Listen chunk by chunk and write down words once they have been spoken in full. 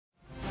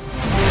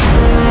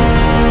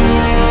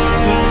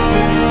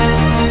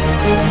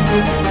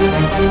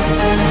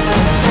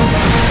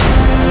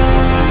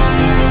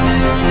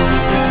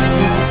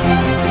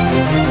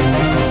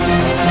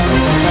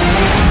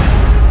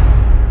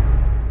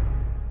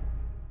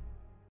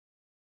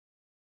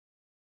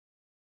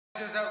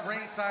at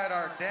ringside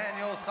are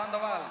Daniel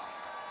Sandoval,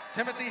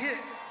 Timothy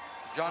Hicks,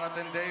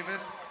 Jonathan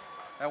Davis,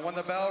 and when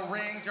the bell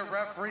rings, your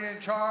referee in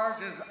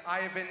charge is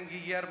Ivan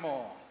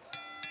Guillermo.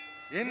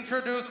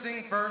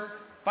 Introducing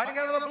first, fighting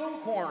out of the blue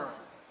corner.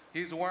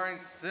 He's wearing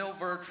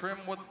silver trim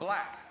with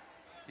black.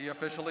 He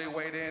officially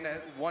weighed in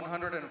at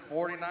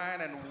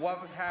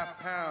 149.5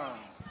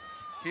 pounds.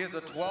 He is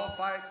a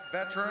 12-fight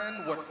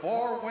veteran with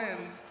 4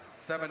 wins,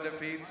 7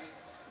 defeats,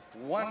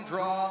 1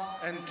 draw,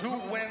 and 2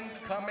 wins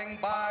coming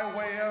by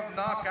way of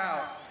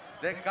knockout.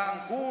 De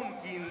Cancun,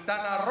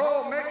 Quintana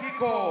Roo,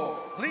 Mexico.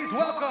 Please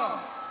welcome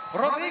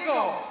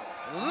Rodrigo,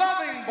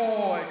 Loving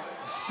Boy,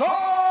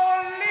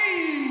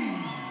 Solis.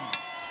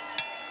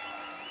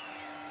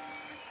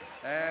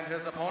 And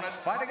his opponent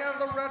fighting out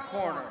of the red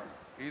corner.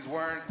 He's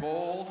wearing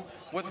gold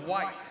with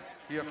white.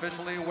 He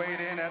officially weighed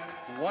in at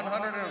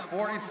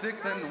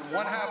 146.5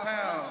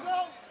 pounds.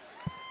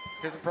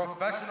 His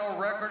professional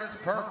record is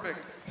perfect.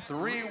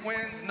 3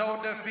 wins,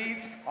 no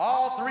defeats.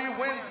 All 3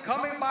 wins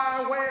coming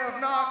by way of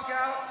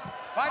knockout.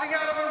 Fighting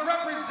out of and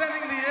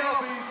representing the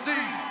LBC,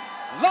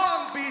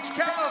 Long Beach,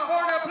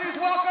 California. Please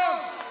welcome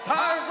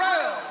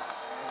Tyrell,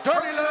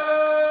 Dirty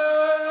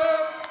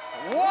Love,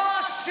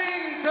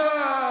 Washington.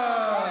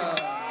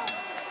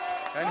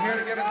 And here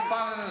to give him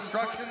final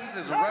instructions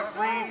is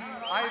referee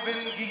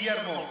Ivan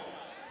Guillermo.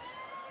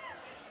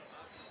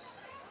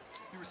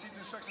 You received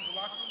instructions in the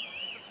locker room.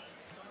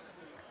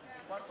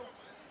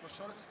 Los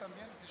shorts están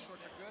bien. His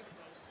shorts are good.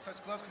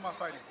 Touch gloves, come out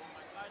fighting.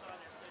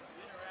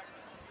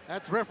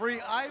 That's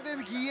referee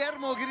Ivan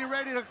Guillermo getting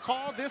ready to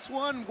call this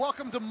one.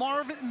 Welcome to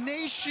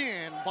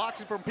Marvnation,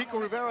 boxing from Pico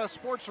Rivera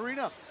Sports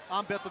Arena.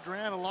 I'm Beto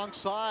Duran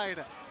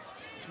alongside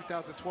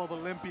 2012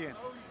 Olympian,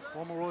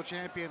 former world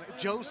champion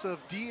Joseph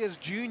Diaz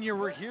Jr.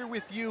 We're here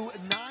with you.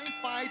 9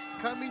 fights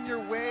coming your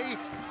way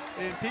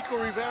in Pico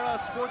Rivera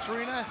Sports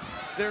Arena.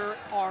 There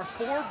are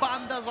 4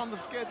 bandas on the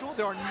schedule.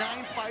 There are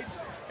 9 fights,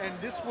 and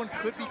this one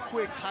could be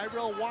quick.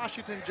 Tyrell,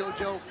 Washington,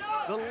 JoJo,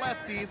 the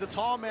lefty, the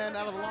tall man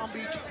out of Long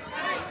Beach,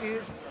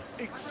 is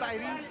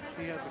exciting.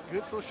 He has a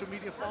good social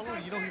media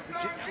following. You know he's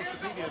legit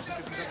social media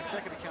because he's on the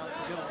second account.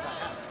 The other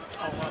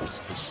one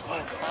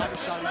body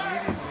shot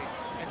immediately,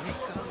 and he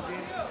comes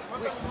in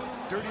quick.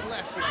 Dirty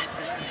lefty.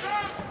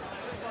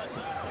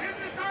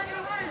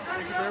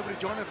 Thank you for everybody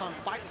joining us on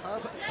Fight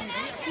Hub TV.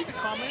 I see the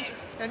comments,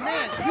 and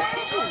man, you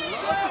people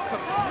love to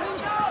complain.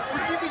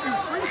 We're giving you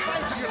free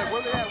fights. You're like,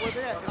 where they at? Where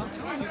they at? And I'm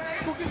telling you,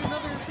 go get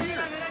another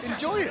beer.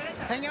 Enjoy it.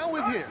 Hang out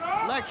with you.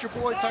 Like your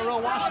boy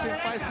Tyrell Washington,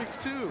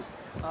 562.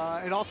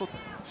 And also,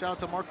 shout out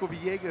to Marco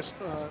Villegas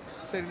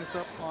setting this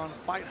up on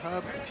Fight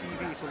Hub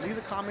TV. So leave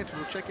the comments.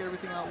 We'll check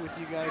everything out with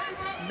you guys.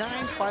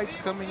 9 fights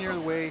coming your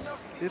way.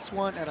 This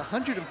one at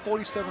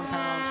 147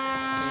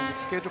 pounds, and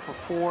it's scheduled for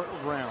 4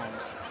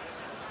 rounds.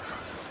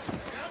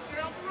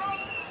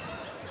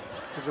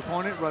 His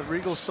opponent,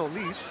 Rodrigo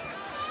Solis,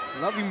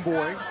 Loving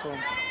Boy from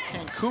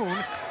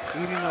Cancun,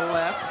 eating the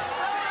left.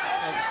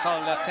 That's a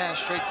solid left hand,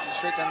 straight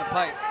down the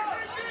pipe.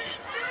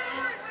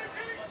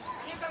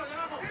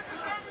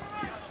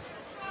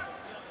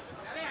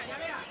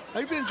 How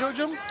you been,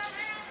 JoJo?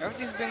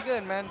 Everything's been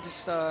good, man.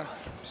 Just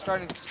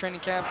starting training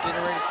camp,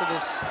 getting ready for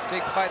this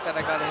big fight that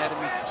I got ahead of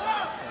me.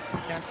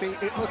 Can't say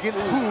it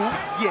against who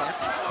yet,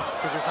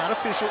 because it's not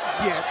official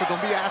yet, so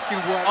don't be asking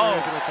what or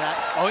anything like that.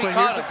 Oh, he but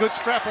caught here's him. A good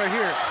scrap right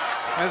here.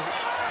 As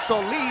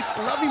Solis,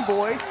 Loving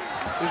Boy,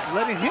 is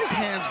letting his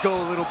hands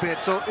go a little bit.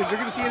 So is there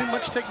going to see any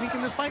much technique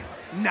in this fight?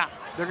 Nah,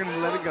 they're going to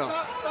let it go.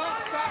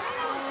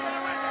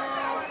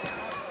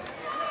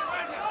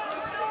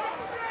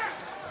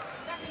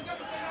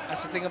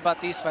 That's the thing about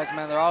these fights,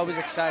 man. They're always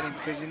exciting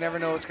because you never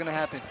know what's going to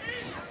happen.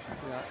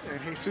 Yeah, and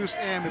Jesus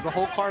M, is the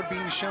whole card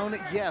being shown?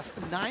 Yes,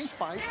 9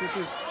 fights. This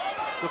is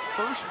the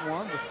first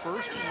one, the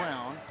first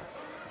round.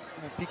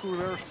 Pico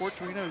Rivera Sports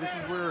Arena. This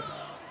is where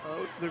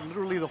they're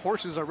literally the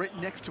horses are right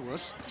next to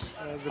us.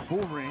 The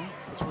bull ring.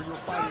 That's where you're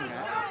fighting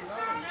at.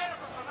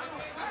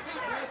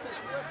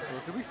 So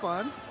it's gonna be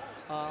fun.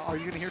 Are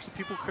you gonna hear some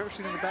people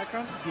cursing in the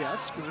background?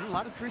 Yes, because there's a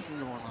lot of drinking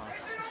going on.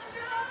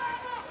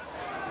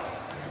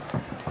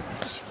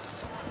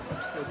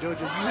 So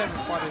JoJo, you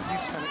haven't fought in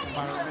these kind of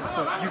environments,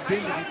 but you've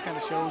been to these kind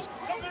of shows.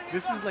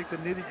 This is like the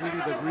nitty-gritty,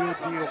 the real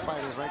deal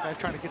fighters, right? Guys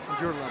trying to get to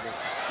your level.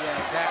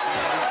 Yeah, exactly.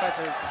 Yeah, these fights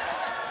are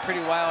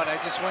pretty wild. I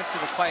just went to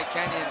the Quiet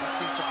Canyon and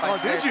seen some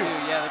fights there too.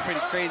 Yeah, they're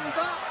pretty crazy.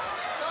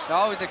 They're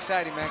always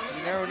exciting, man, because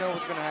you never know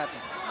what's gonna happen.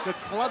 The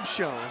club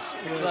shows.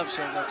 The club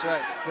shows, that's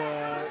right.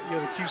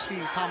 The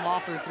QC, Tom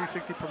Loeffler and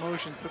 360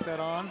 Promotions put that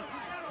on.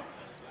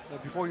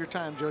 Before your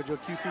time, JoJo,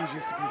 QCs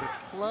used to be the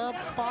club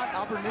spot.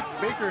 Albert Nick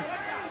Baker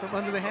from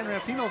Under the Hand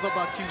Ramps, he knows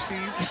about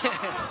QCs.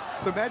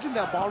 So imagine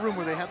that ballroom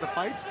where they had the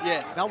fights.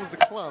 Yeah. That was the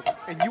club.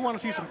 And you want to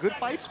see some good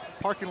fights?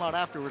 Parking lot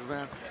afterwards,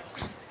 man.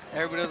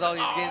 Everybody was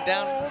always getting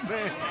down. Oh,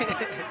 man.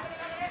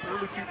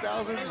 Early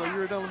 2000s, while you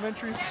were in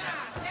elementary.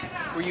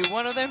 Were you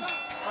one of them?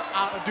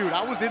 Dude,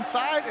 I was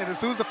inside, and as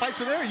soon as the fights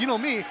were there, you know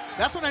me,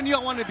 that's when I knew I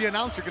wanted to be an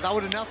announcer, because I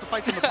would announce the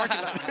fights in the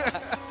parking lot.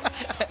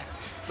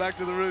 Back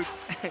to the roots.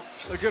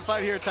 A good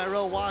fight here,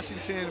 Tyrell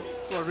Washington,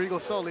 Rodrigo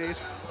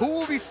Solis. Who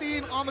we'll be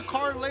seeing on the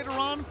card later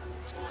on?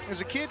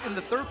 There's a kid in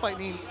the third fight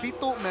named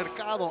Tito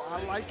Mercado.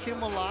 I like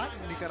him a lot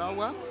in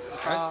Nicaragua.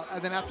 Okay.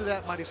 And then after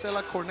that,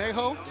 Maricela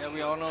Cornejo. Yeah,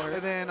 we all know her.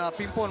 And then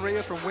Pimpon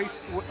Reyes from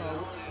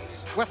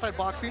Westside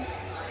Boxing.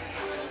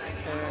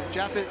 And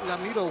Japet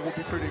Lamido will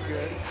be pretty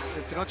good.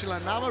 And Tenoch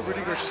Lanava,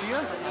 Rudy Garcia,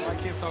 I like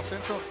him, South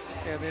Central.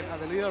 And then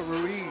Adelida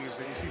Ruiz.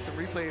 And you see some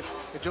replays.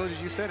 And Joe,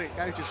 you said it,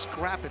 guys just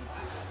scrapping.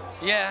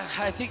 Yeah,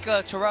 I think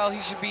Tyrell,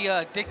 he should be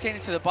dictating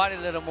to the body a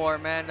little more,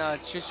 man,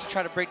 just to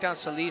try to break down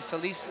Solis.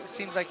 Solis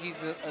seems like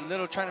he's a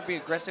little trying to be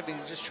aggressive and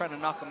he's just trying to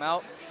knock him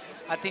out.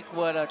 I think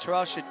what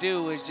Tyrell should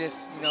do is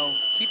just, you know,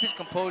 keep his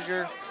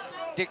composure,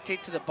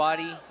 dictate to the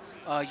body,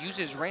 use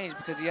his range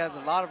because he has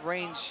a lot of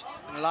range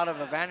and a lot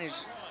of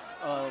advantage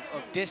of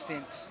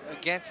distance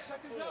against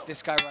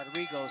this guy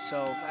Rodrigo.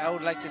 So I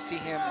would like to see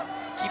him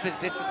keep his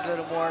distance a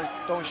little more,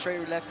 throwing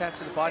straight left hand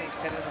to the body and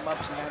setting him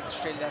up to land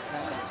straight left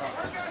hand on top.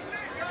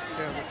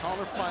 Yeah, the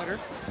taller fighter.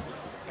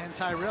 And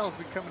Tyrell's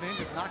been coming in,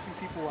 just knocking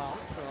people out.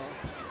 So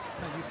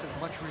he's not used to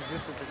much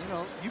resistance. And you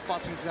know, you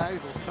fought these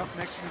guys, those tough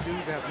Mexican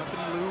dudes that have nothing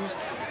to lose.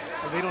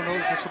 And they don't know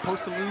that they're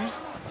supposed to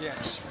lose. Yeah,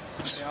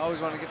 they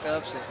always want to get the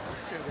upset.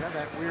 Yeah, they have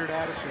that weird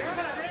attitude.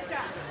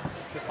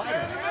 The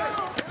fighter.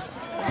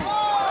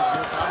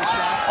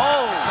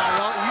 Oh!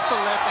 Tyrell eats a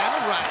left and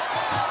a right.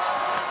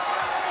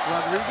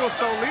 Rodrigo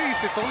Solis,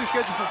 it's only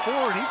scheduled for 4,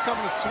 and he's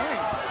coming to swing.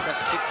 Got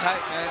to keep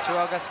tight, man.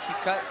 Tyrell got to keep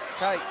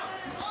tight.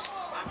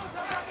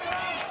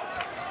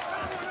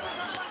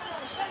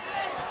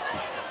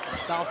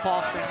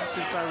 Southpaw stance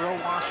is Tyrell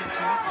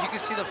Washington. You can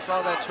see the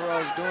flow that Tyrell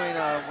is doing.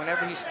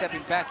 Whenever he's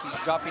stepping back, he's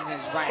dropping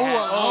his right Ooh,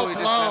 hand. a low He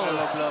just blow. landed a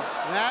low blow.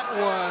 That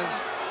was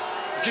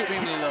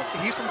Extremely low.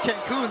 He's from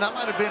Cancun. That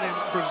might have been in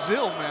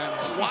Brazil, man.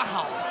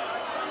 Wow.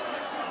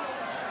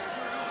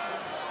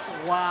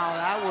 Wow,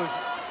 that was...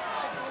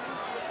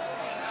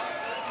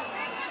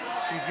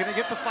 He's going to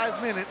get the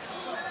 5 minutes.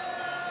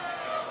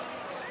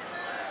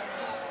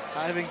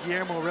 Ivan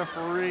Guillermo,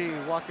 referee,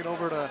 walking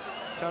over to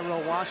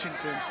Tyrell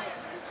Washington.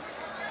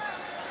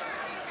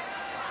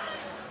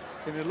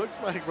 And it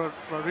looks like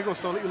Rodrigo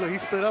Solis, look, he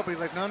stood up. He's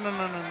like, no,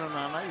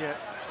 not yet.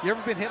 You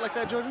ever been hit like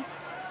that, Jordan?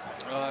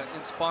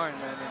 In sparring,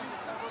 man, and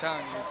I'm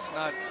telling you, it's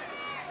not,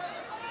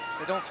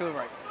 it don't feel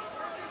right.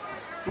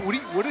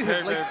 What did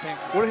his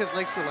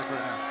legs feel like right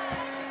now?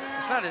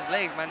 It's not his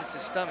legs, man, it's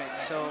his stomach.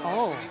 So,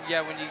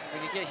 when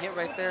you get hit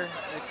right there,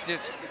 it's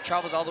just, it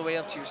travels all the way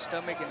up to your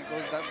stomach and it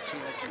goes down to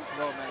like your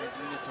throat, man, like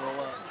you need to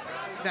throw up.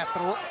 That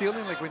throat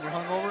feeling like when you're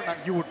hungover,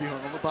 not you would be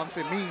hungover, but I'm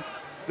saying me,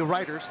 the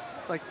writers,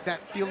 like that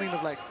feeling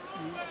of like,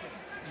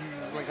 you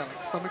like on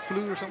like stomach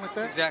flu or something like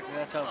that? Exactly,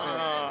 that's how it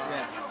feels,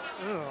 yeah.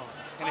 Ugh.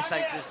 And it's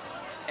like just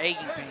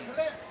aching pain.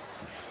 They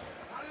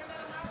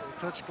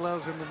touch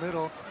gloves in the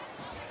middle.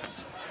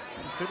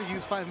 He could have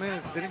used 5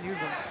 minutes, didn't use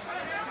them.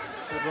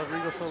 With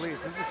Rodrigo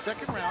Solis. This is the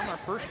second round, our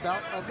first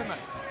bout of the night.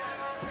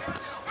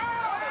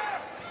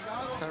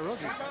 Tyrell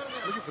just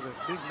looking for the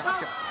big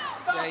knockout.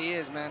 Yeah, he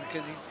is, man,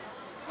 because he's,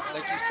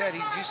 like you said,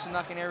 he's used to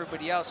knocking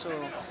everybody out.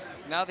 So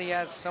now that he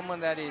has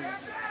someone that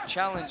is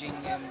challenging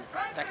and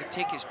that could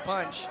take his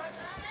punch,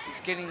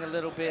 he's getting a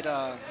little bit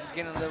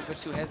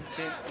too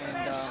hesitant, and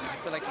I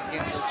feel like he's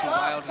getting a little too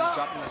wild. He's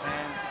dropping his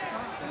hands.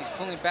 When he's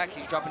pulling back,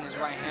 he's dropping his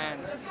right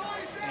hand,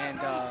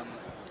 and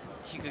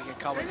he could get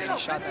caught with any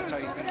shot. That's how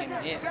he's been getting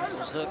hit,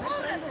 those hooks.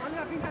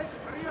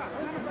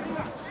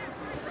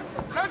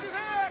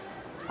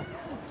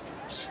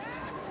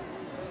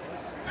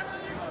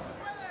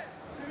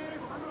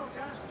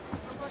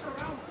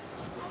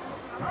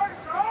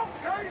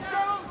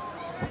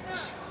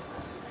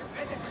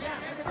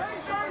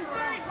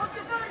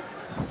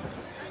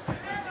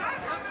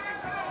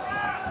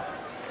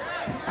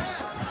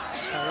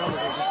 Tyrell will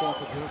just go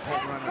off a good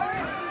top run at the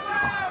time.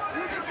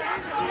 He's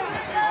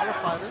a taller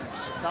fighter. He's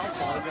a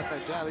southpaw. He's got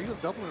that jab. He was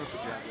doubling with the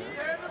jab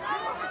there.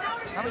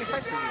 How many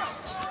fights is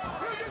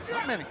he?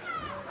 Not many.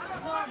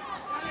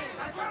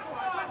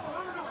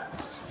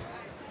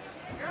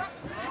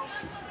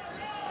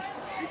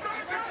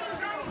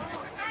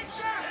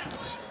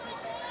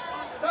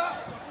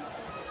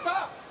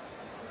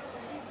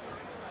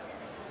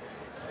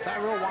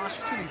 Tyrell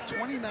Washington, he's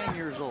 29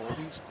 years old.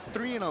 He's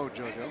 3-0,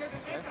 JoJo.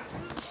 Okay.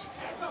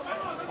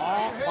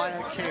 All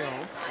via KO.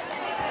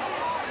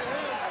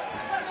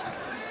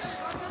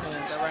 And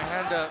that right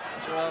hand up,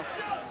 12.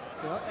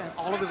 Yeah, and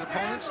all of his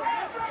opponents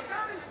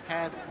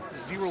had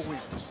 0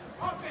 wins.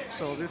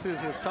 So this is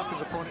his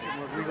toughest opponent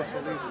in Rodrigo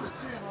Solis,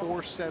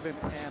 4-7-1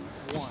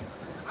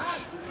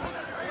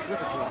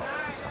 with a draw.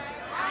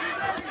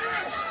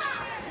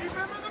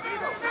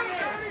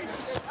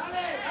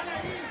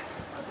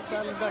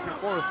 Battling back and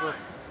forth, so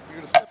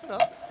you're gonna step it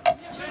up. And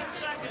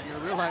you're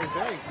gonna realize,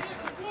 hey,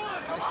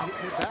 nice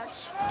hit back.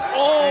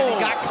 Oh! And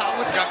he got caught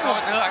with the hook.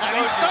 And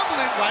he's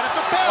stumbling right at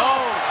the bell.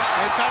 Oh!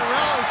 And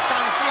Tyrell is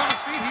trying to stay on his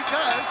feet. He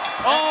does.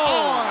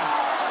 Oh!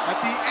 At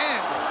the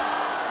end.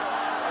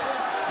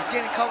 He's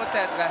getting caught with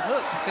that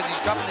hook because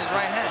he's dropping his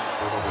right hand.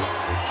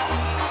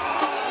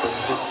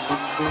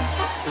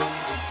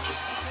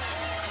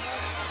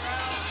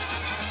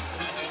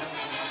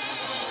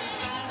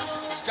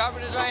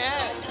 dropping his right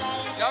hand.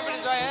 He's dropping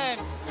his right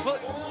hand.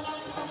 Put.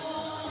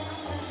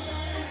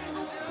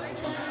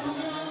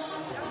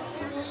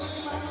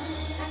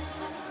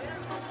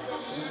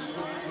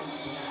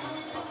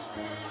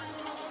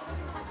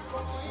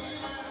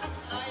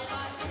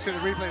 See the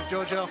replays,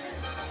 JoJo.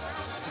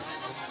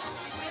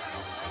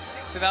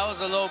 So that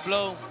was a low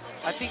blow.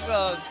 I think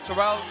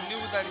Tyrell knew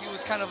that he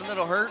was kind of a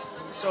little hurt,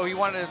 so he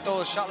wanted to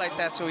throw a shot like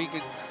that so he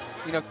could,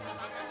 you know.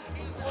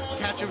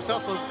 Catch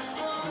himself, so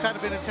kind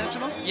of been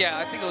intentional? Yeah,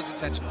 I think it was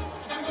intentional.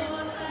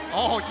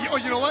 Oh,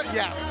 you know what?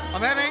 Yeah.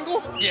 On that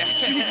angle? Yeah.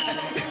 Jeez.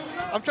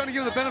 I'm trying to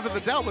give him the benefit of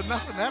the doubt, but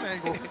not from that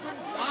angle.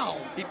 Wow.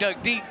 He dug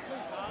deep.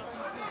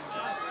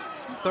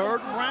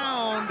 Third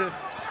round,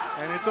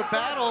 and it's a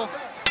battle.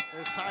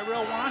 There's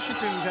Tyrell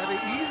Washington, who's had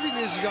it easy in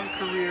his young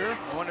career.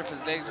 I wonder if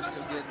his legs are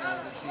still good now.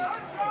 Let's see.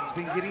 He's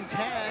been getting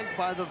tagged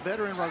by the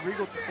veteran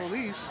Rodrigo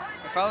Solis.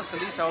 If I was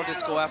Solis, I would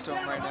just go after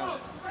him right now.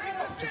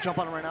 Just jump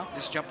on him right now?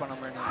 Just jump on him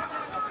right now.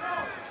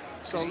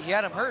 So he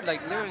had him hurt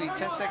like literally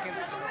 10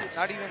 seconds,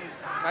 not even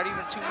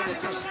 2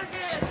 minutes in. So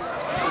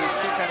he's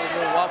still kind of a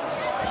little wobbly.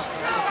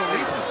 So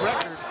Solis'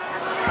 record,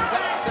 he's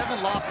got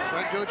 7 losses,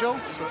 right, JoJo?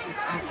 So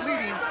it's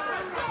misleading.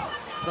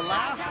 The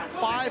last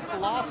 5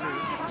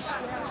 losses,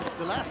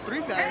 the last 3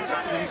 guys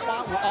that he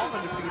fought were all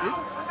undefeated.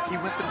 He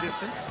went the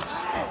distance.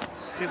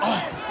 His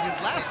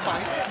last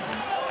fight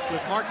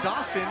with Mark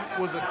Dawson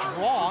was a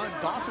draw, and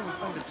Dawson was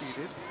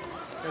undefeated.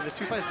 And the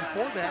 2 fights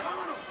before that,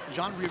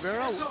 Jean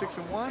Rivera was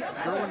 6-1,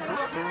 Gerwin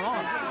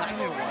Baron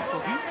 9-1. So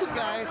he's the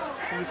guy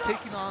who is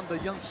taking on the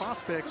young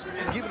prospects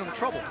and giving them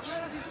trouble.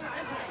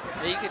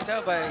 Yeah, you can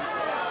tell by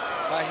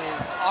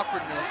his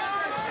awkwardness,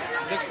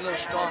 he looks a little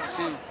strong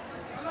too.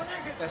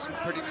 That's some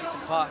pretty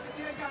decent pop.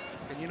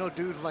 And you know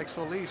dudes like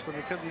Solis, when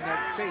they come to the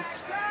United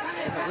States,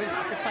 it's like, wait,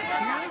 I can fight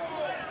here?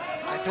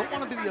 I don't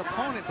want to be the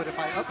opponent, but if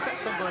I upset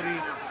somebody,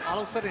 all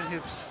of a sudden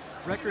his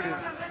record is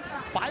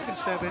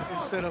 5-7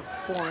 instead of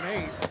 4-8,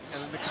 and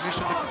the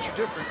commission looks at you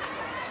different.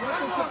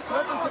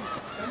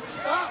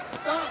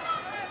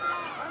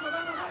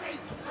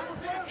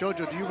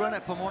 JoJo, do you run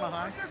at Pomona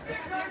High?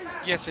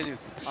 Yes, I do.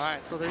 All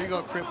right, so there you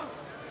go, Crip.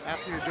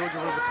 Asking your JoJo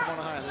runs at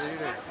Pomona High. There it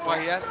is. Why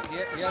he asked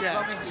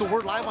about me? So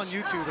we're live on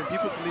YouTube, and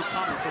people can leave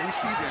comments, so we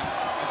see them.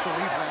 And so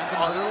Solis lands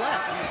another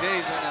left. He's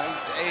dazed right now.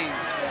 He's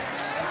dazed, man.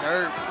 He's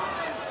hurt.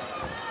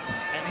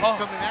 And he's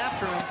coming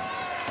after him.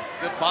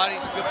 Good body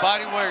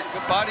work,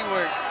 good body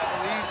work.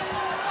 Solis,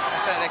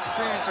 that's that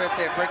experience right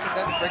there, breaking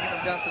them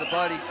down to the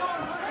body.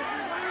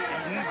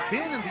 And he's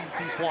been in these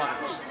deep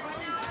waters.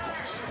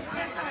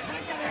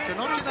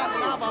 Tenoche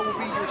Lava will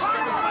be your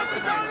 7th fight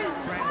tonight,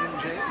 Brandon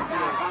J.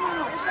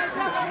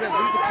 You guys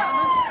leave the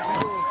comments, we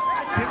will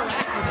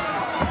interact with them.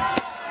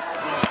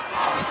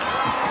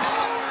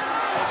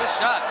 Oh, good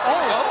shot.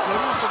 Oh,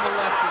 good one from the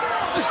lefty.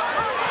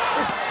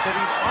 But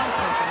he's arm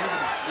punching,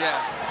 isn't he?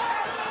 Yeah.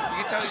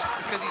 You can tell it's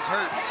because he's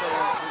hurt, so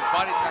his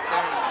body's not there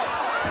anymore.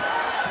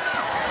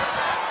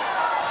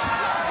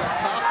 This is a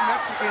tough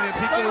Mexican in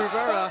Pico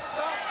Rivera.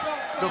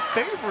 The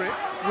favorite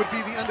would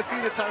be the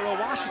undefeated Tyrell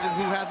Washington,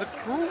 who has a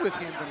crew with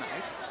him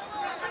tonight.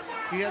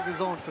 He has his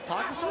own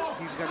photographer,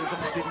 he's got his own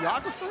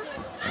videographer.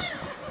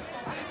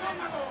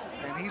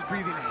 And he's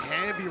breathing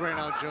heavy right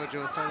now,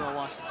 JoJo, as Tyrell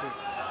Washington.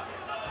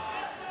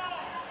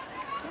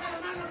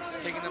 He's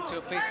taking them to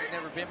a place he's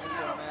never been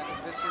before, man.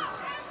 This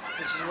is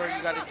where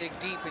you got to dig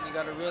deep, and you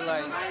got to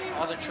realize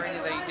all the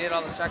training that you did,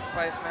 all the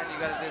sacrifice, man. You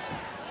got to just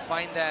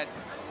find that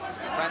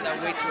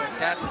way to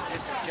adapt and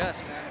just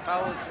adjust, man. If I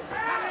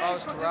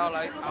was Tyrell,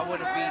 I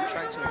wouldn't be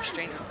trying to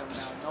exchange with him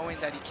now, knowing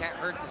that he can't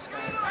hurt this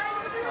guy.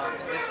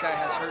 And this guy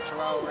has hurt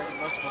Tyrell already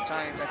multiple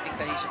times. I think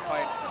that he should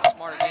fight a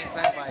smarter game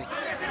plan by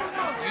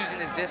using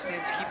his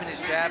distance, keeping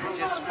his jab, and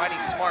just fighting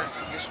smart,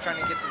 and just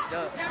trying to get this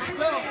done.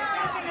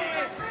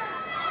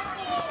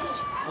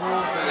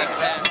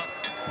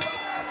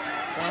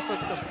 That's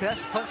like the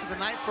best punch of the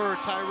night for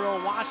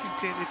Tyrell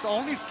Washington. It's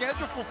only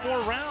scheduled for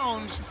 4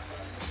 rounds.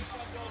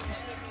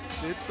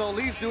 It's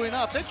Solis doing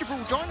up. Thank you for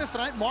joining us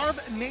tonight.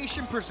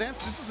 Marvnation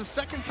presents. This is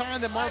the 2nd time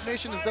that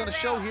Marvnation has done a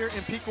show here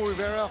in Pico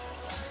Rivera.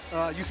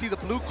 You see the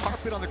blue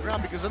carpet on the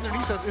ground because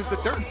underneath us is the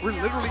dirt. We're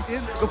literally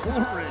in the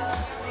bull ring.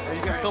 And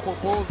you got a couple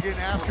of bulls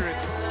getting after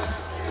it.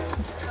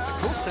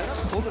 Cool setup,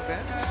 cool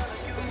event.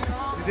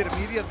 We did a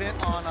media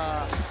event on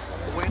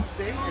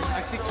Wednesday, and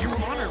I think you were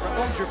honored, right?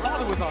 Oh, your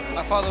father was honored.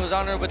 My father was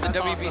honored with the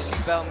That's WBC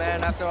awesome. belt,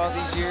 man. After all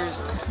these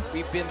years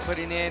we've been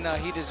putting in,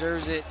 he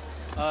deserves it.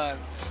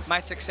 My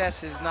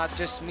success is not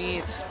just me,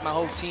 it's my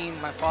whole team,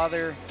 my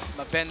father,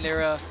 my Ben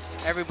Lira,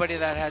 everybody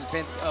that has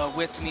been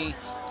with me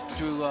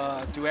through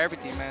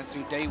everything, man,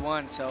 through day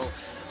one. So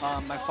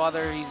my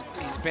father, he's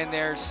been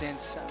there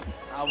since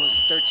I was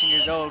 13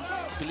 years old,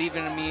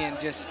 believing in me and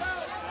just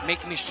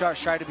making me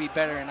try to be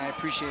better, and I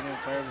appreciate him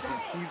for everything.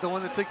 He's the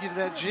one that took you to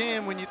that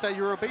gym when you thought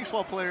you were a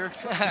baseball player.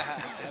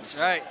 That's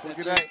right,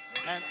 that's right.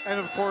 And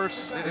of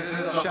course,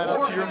 shout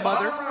out to your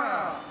mother,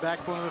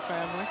 backbone of the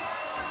family.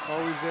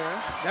 Always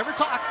there. Never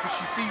talks, but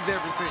she sees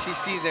everything. She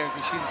sees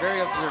everything. She's very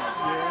observant.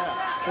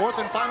 Yeah. Fourth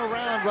and final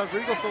round,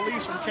 Rodrigo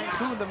Solis from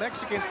Cancun, the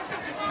Mexican.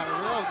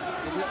 Tyrell a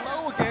bit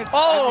low again.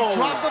 Oh! As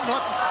he dropped them, no,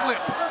 it's a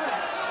slip.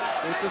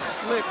 It's a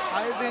slip.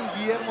 Ivan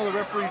Guillermo, the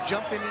referee,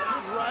 jumped in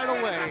right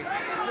away.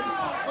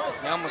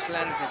 He almost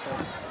landed it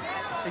though.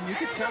 And you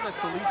could tell that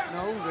Solis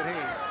knows that, hey,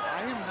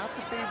 I am not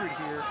the favorite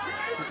here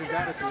with his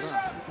attitude,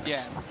 huh?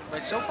 Yeah,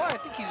 but so far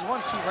I think he's won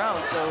 2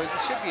 rounds, so it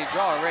should be a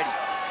draw already.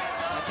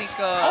 I think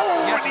he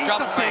has to drop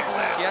him right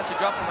here. He has to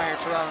drop him right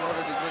here, Tyrell, in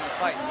order to win the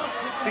fight.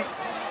 See,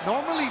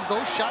 normally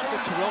those shots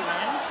that Tyrell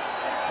lands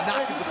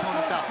knock his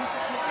opponents out.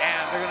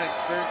 Damn, they're gonna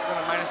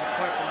minus a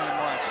point from him.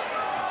 Watch.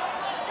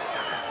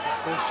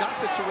 Those shots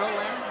that Tyrell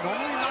land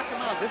normally knock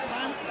him out. This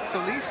time,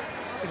 Solis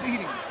is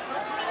eating.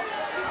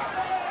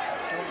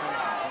 Don't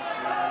minus a point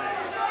from him.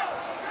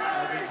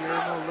 Ivan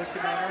Guillermo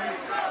looking at him.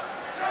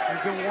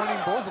 He's been warning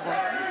both of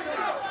them.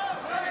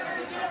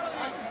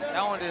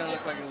 That one didn't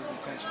look like it was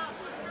intentional.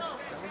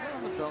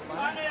 On the belt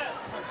line.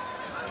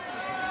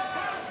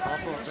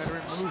 Also a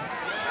veteran move.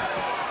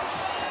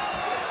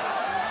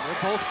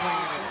 They're both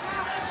playing it.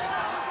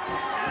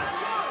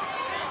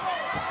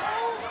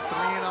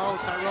 3-0,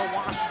 Tyrell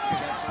Washington.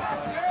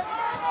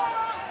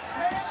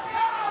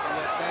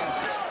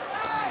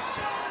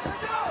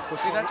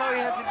 See, that's all he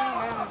had to do,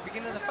 man, in the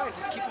beginning of the fight.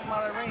 Just keep him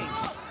out of range.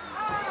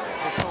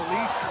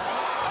 Solis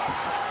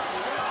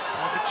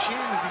has a chin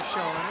as he's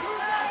showing.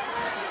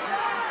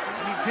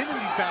 And he's been in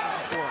these battles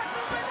before.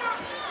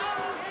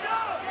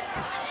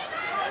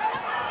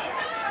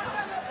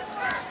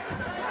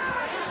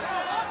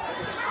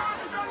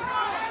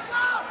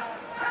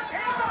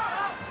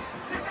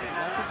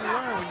 That's what you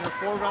learn when you're a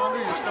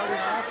 4-rounder. You're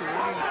starting off, you're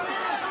learning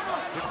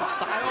different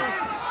styles,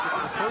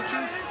 different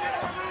approaches.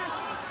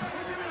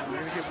 You're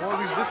going to get more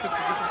resistance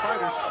from different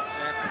fighters.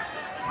 Exactly.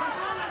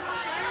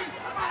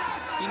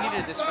 He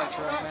needed this fight,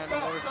 Tyrell, man, in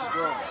order to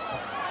grow.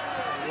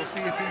 We'll see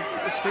if he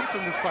escapes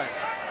from this fight.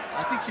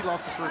 I think he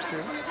lost the first 2.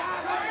 A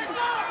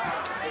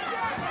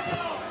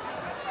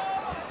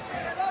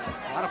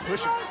lot of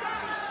pushing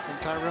from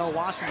Tyrell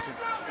Washington.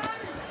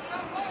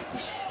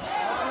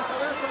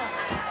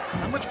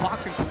 Not much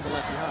boxing from the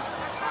lefty, huh?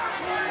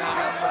 No,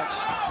 not much.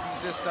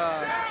 He's just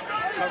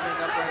covering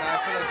up right now. I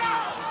feel like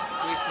he's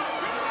wasting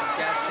his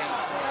gas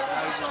tank, so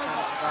now he's just trying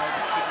to survive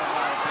and keep him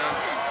out of bed.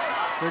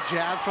 Good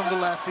jab from the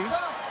lefty.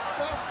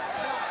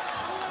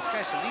 This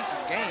guy Solis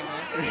is game,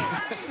 man.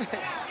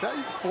 Tell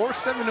you,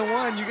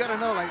 4-7-1, you gotta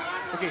know, like,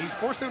 okay, he's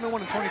 4-7-1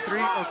 and 23,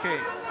 okay.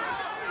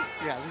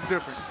 Yeah, this is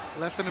different.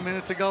 Less than a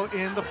minute to go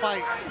in the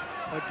fight.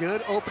 A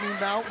good opening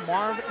bout,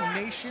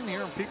 Marvnation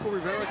here in Pico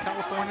Rivera,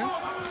 California.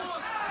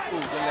 Ooh,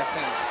 good left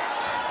hand.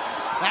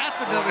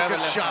 That's another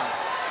good shot.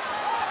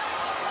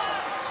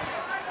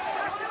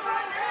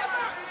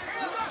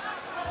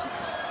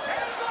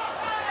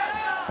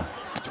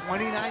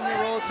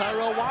 29-year-old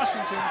Tyrell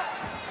Washington.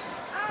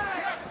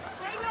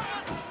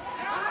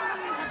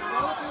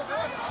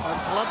 A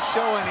club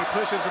show and he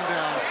pushes him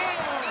down.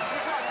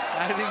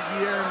 Ivan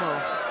Guillermo.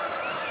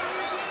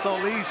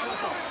 Solis,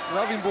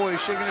 loving boy,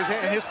 shaking his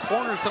head, and his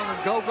corner's telling him,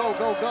 go, go,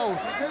 go, go.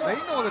 They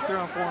know that they're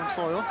on foreign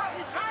soil.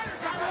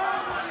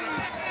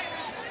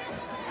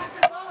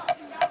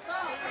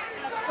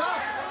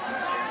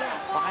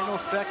 Final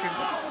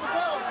seconds.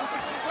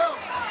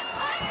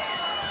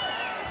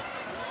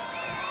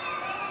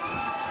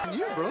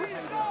 You, bro.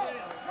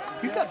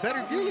 He's got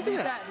better gear. Look at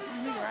that.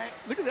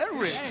 Look at that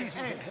rig.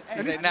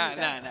 He's like, nah.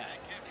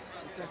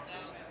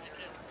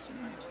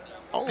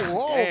 Oh,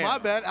 whoa, damn. My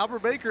bad.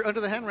 Albert Baker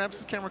under the hand ramps.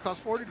 This camera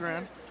costs 40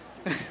 grand.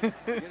 The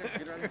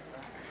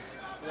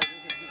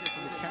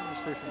camera's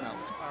facing out.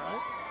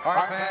 All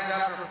right, fans,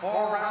 after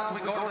 4 rounds,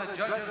 we go to the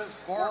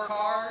judges'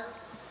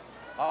 scorecards.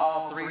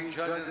 All 3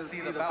 judges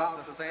see the bout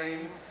the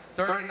same.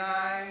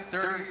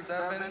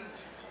 39-37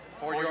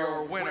 for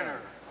your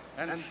winner.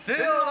 And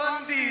still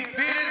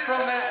undefeated from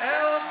the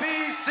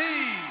LBC,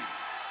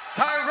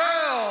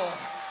 Tyrell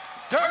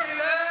Dirty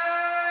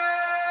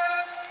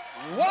Left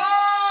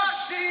Washington.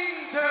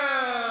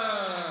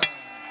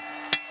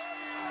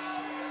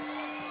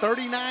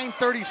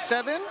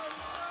 39-37.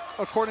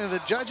 According to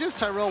the judges,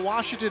 Tyrell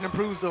Washington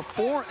improves to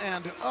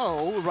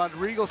 4-0.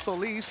 Rodrigo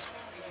Solis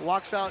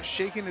walks out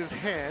shaking his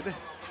head.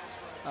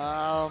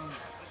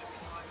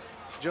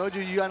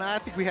 Jojo, you and I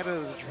think we had it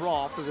as a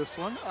draw for this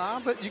one.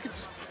 But you could,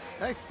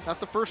 hey, that's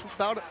the first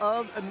bout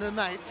of the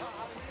night.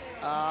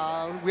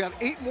 We have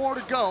 8 more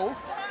to go.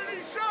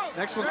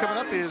 Next one coming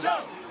up is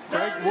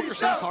Greg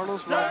Wilkerson,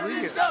 Carlos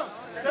Rodriguez.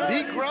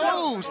 Lee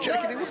Groves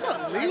checking in. What's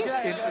up, Lee?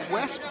 In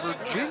West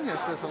Virginia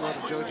says hello to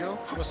JoJo.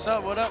 What's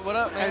up? What up,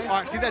 man? Hey, all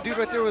right, see that dude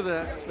right there with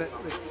the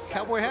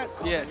cowboy hat?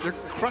 Yeah. They're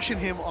crushing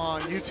him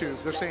on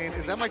YouTube. They're saying,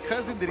 is that my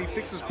cousin? Did he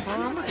fix his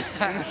perm in his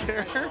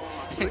hair?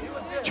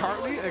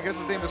 Charlie, I guess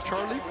his name is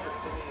Charlie.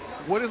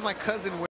 What is my cousin wearing?